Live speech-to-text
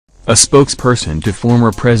A spokesperson to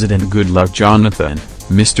former President Goodluck Jonathan,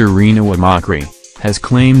 Mr. Reno Omokri, has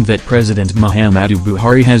claimed that President Muhammadu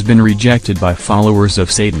Buhari has been rejected by followers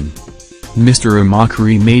of Satan. Mr.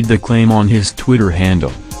 Omokri made the claim on his Twitter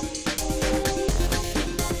handle.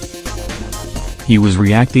 He was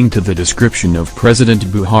reacting to the description of President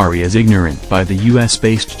Buhari as ignorant by the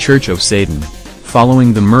US-based Church of Satan,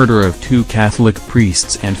 following the murder of 2 Catholic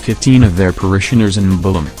priests and 15 of their parishioners in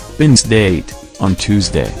Bulam, Bin State, on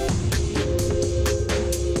Tuesday.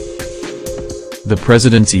 The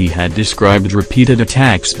presidency had described repeated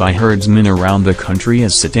attacks by herdsmen around the country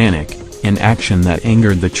as satanic, an action that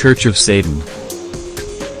angered the Church of Satan.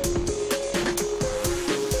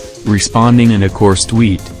 Responding in a coarse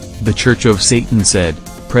tweet, the Church of Satan said,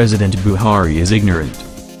 "President Buhari is ignorant.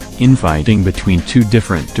 Infighting between 2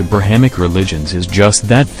 different Abrahamic religions is just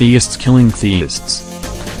that, theists killing theists.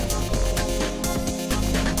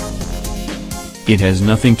 It has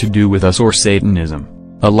nothing to do with us or Satanism,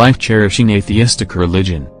 a life-cherishing atheistic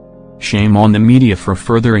religion. Shame on the media for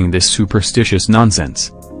furthering this superstitious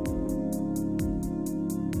nonsense."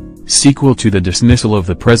 Sequel to the dismissal of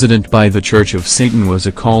the president by the Church of Satan was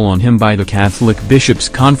a call on him by the Catholic Bishops'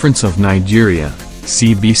 Conference of Nigeria,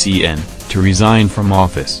 CBCN, to resign from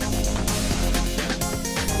office.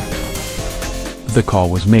 The call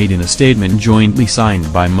was made in a statement jointly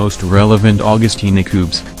signed by Most Relevant Augustine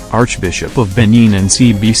Ikubs, Archbishop of Benin and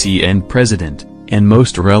CBCN President, and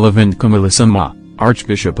Most Relevant Kamilisama,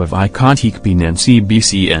 Archbishop of Ikotekpin and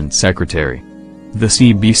CBCN Secretary. The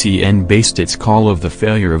CBCN based its call of the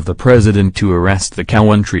failure of the president to arrest the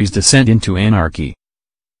country's descent into anarchy.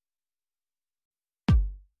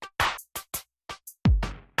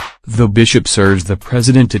 The bishops urged the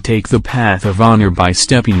president to take the path of honor by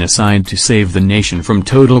stepping aside to save the nation from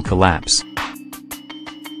total collapse.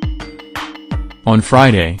 On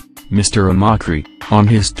Friday, Mr. Omokri, on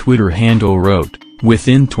his Twitter handle wrote,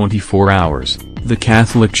 "Within 24 hours, the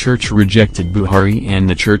Catholic Church rejected Buhari and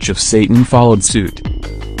the Church of Satan followed suit.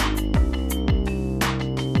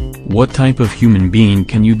 What type of human being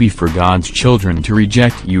can you be for God's children to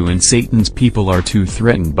reject you and Satan's people are too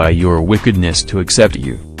threatened by your wickedness to accept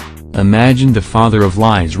you? Imagine the father of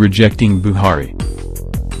lies rejecting Buhari."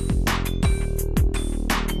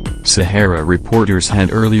 Sahara reporters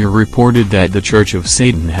had earlier reported that the Church of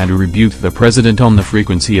Satan had rebuked the president on the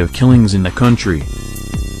frequency of killings in the country.